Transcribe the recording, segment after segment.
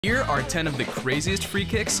Here are 10 of the craziest free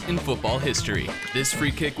kicks in football history. This free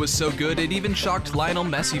kick was so good it even shocked Lionel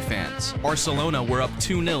Messi fans. Barcelona were up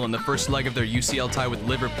 2-0 in the first leg of their UCL tie with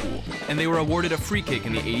Liverpool, and they were awarded a free kick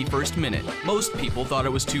in the 81st minute. Most people thought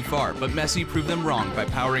it was too far, but Messi proved them wrong by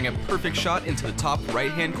powering a perfect shot into the top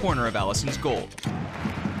right-hand corner of Alisson's goal.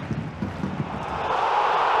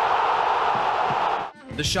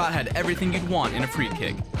 The shot had everything you'd want in a free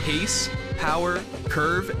kick: pace, power,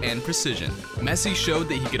 curve, and precision. Messi showed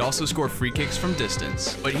that he could also score free kicks from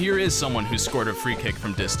distance. But here is someone who scored a free kick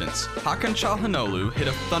from distance. Hakan Çalhanoğlu hit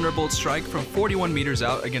a thunderbolt strike from 41 meters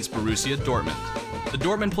out against Borussia Dortmund. The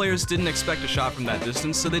Dortmund players didn't expect a shot from that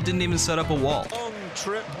distance, so they didn't even set up a wall. Long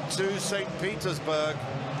trip to St. Petersburg.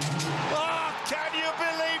 Oh, can you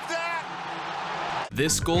believe that?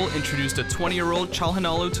 This goal introduced a 20-year-old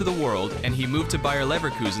Çalhanoğlu to the world, and he moved to Bayer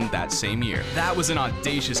Leverkusen that same year. That was an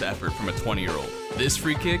audacious effort from a 20-year-old. This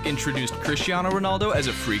free kick introduced Cristiano Ronaldo as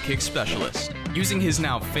a free kick specialist. Using his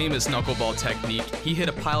now famous knuckleball technique, he hit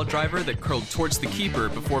a pile driver that curled towards the keeper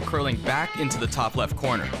before curling back into the top left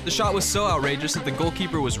corner. The shot was so outrageous that the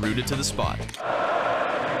goalkeeper was rooted to the spot.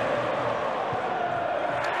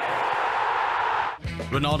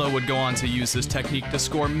 Ronaldo would go on to use this technique to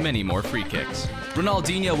score many more free kicks.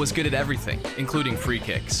 Ronaldinho was good at everything, including free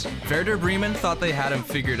kicks. Werder Bremen thought they had him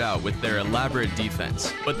figured out with their elaborate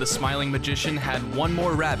defense, but the smiling magician had one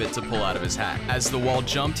more rabbit to pull out of his hat. As the wall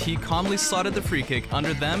jumped, he calmly slotted the free kick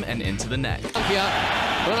under them and into the net.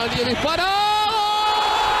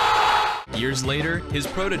 Years later, his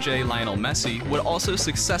protege Lionel Messi would also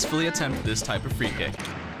successfully attempt this type of free kick.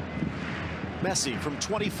 Messi from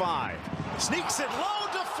 25. Sneaks it low,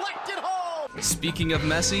 deflected home! Speaking of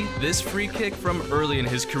Messi, this free kick from early in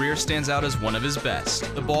his career stands out as one of his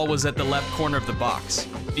best. The ball was at the left corner of the box.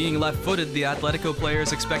 Being left-footed, the Atletico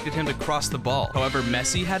players expected him to cross the ball. However,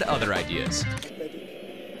 Messi had other ideas.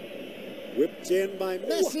 Whipped in by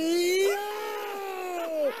Messi!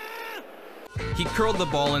 He curled the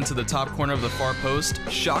ball into the top corner of the far post,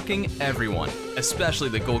 shocking everyone, especially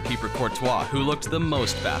the goalkeeper Courtois, who looked the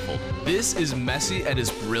most baffled. This is Messi at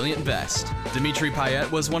his brilliant best. Dimitri Payet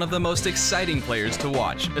was one of the most exciting players to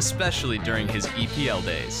watch, especially during his EPL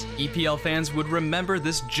days. EPL fans would remember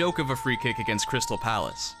this joke of a free kick against Crystal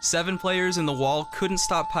Palace. 7 players in the wall couldn't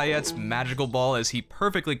stop Payet's magical ball as he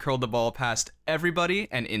perfectly curled the ball past everybody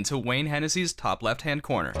and into Wayne Hennessy's top left-hand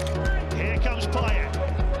corner. Here comes Payet.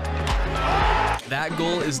 That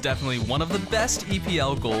goal is definitely one of the best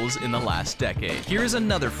EPL goals in the last decade. Here is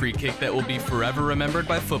another free kick that will be forever remembered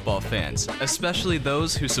by football fans, especially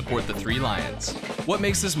those who support the Three Lions. What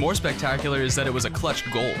makes this more spectacular is that it was a clutch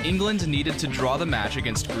goal. England needed to draw the match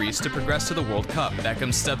against Greece to progress to the World Cup.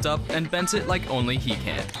 Beckham stepped up and bent it like only he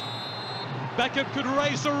can. Beckham could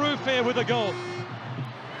raise the roof here with a goal.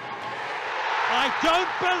 I don't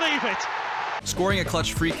believe it! Scoring a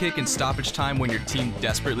clutch free kick in stoppage time when your team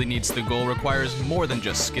desperately needs the goal requires more than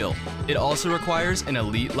just skill. It also requires an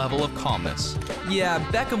elite level of calmness. Yeah,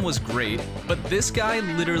 Beckham was great, but this guy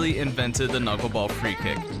literally invented the knuckleball free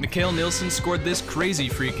kick. Mikael Nielsen scored this crazy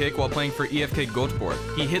free kick while playing for EFK Göteborg.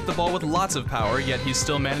 He hit the ball with lots of power, yet he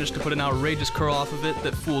still managed to put an outrageous curl off of it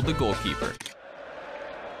that fooled the goalkeeper.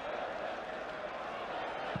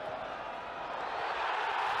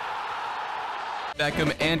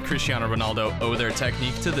 Beckham and Cristiano Ronaldo owe their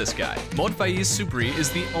technique to this guy. Motfaiz Subri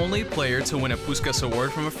is the only player to win a Puskas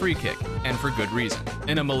award from a free kick, and for good reason.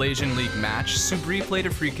 In a Malaysian league match, Subri played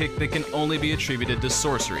a free kick that can only be attributed to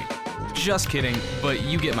sorcery. Just kidding, but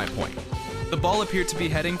you get my point. The ball appeared to be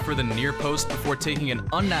heading for the near post before taking an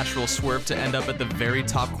unnatural swerve to end up at the very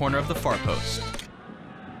top corner of the far post.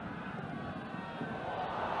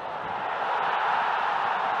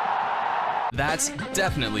 That's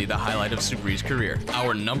definitely the highlight of Subri's career.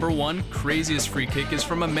 Our #1 craziest free kick is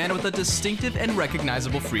from a man with a distinctive and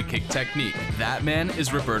recognizable free kick technique. That man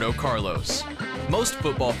is Roberto Carlos. Most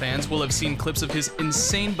football fans will have seen clips of his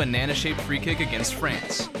insane banana-shaped free kick against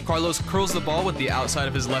France. Carlos curls the ball with the outside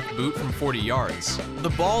of his left boot from 40 yards. The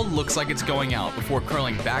ball looks like it's going out before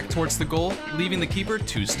curling back towards the goal, leaving the keeper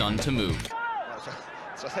too stunned to move.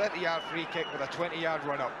 It's a 30-yard free kick with a 20-yard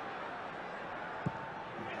run-up.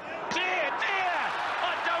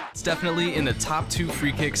 It's definitely in the top 2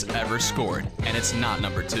 free kicks ever scored, and it's not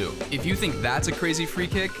 #2. If you think that's a crazy free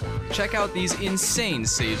kick, check out these insane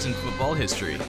saves in football history.